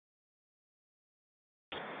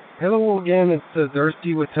Hello again, it's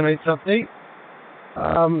Darcy with tonight's update.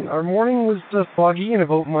 Our morning was foggy and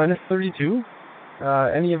about minus 32.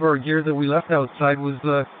 Any of our gear that we left outside was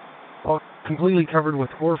all completely covered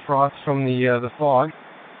with hoarfrost from the fog.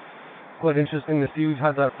 Quite interesting to see. We've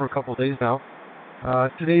had that for a couple of days now.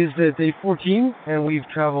 Today is day 14, and we've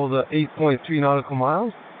traveled 8.3 nautical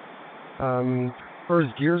miles. As far as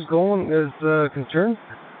gears going is concerned,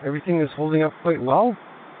 everything is holding up quite well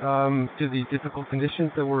to the difficult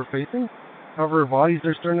conditions that we're facing. However, our bodies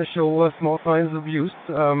are starting to show small signs of use.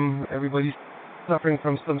 Everybody's suffering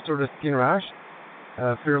from some sort of skin rash,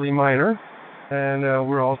 fairly minor, and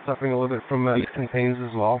we're all suffering a little bit from aches and pains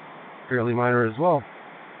as well, fairly minor as well.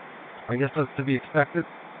 I guess that's to be expected.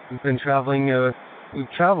 We've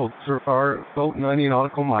traveled so far about 90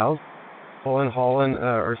 nautical miles, hauling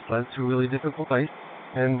our sleds through really difficult ice.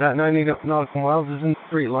 And that 90 nautical miles isn't a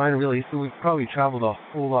straight line really, so we've probably traveled a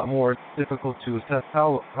whole lot more. It's difficult to assess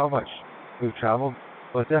how much we've traveled,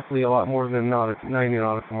 but definitely a lot more than 90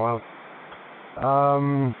 nautical miles.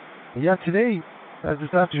 Today,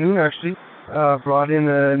 this afternoon actually, brought in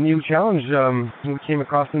a new challenge. We came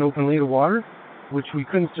across an open lake of water, which we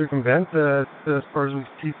couldn't circumvent as far as we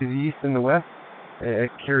could see to the east and the west.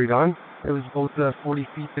 It carried on. It was about 40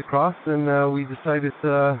 feet across, and we decided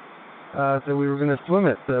that we were going to swim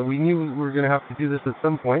it. We knew we were going to have to do this at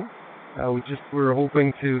some point. We were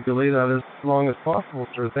hoping to delay that as long as possible,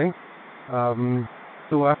 sort of thing.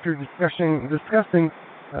 So after discussing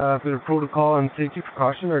a bit of protocol and safety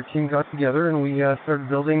precaution, our team got together and we started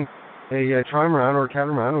building a trimaran or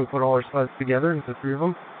catamaran. We put all our sleds together, the three of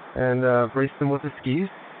them, and braced them with the skis.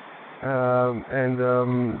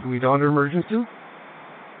 We donned our immersion suits,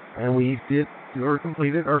 and we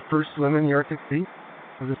completed our first swim in the Arctic Sea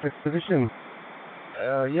of this expedition.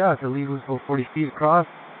 The lead was about 40 feet across.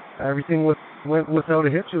 Everything went without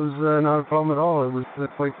a hitch. It was not a problem at all. It was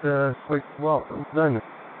quite well done.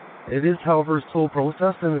 It is, however, a slow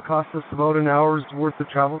process, and it cost us about an hour's worth of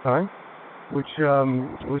travel time, which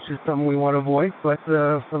is something we want to avoid, but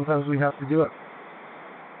sometimes we have to do it.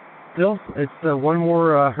 Still, it's one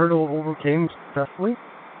more hurdle overcame successfully,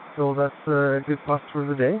 so that's a good plus for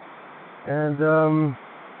the day. And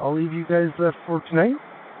I'll leave you guys for tonight.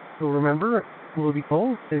 So remember, it will be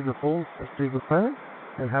cold, save the planet,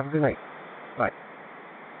 and have a good night. Bye.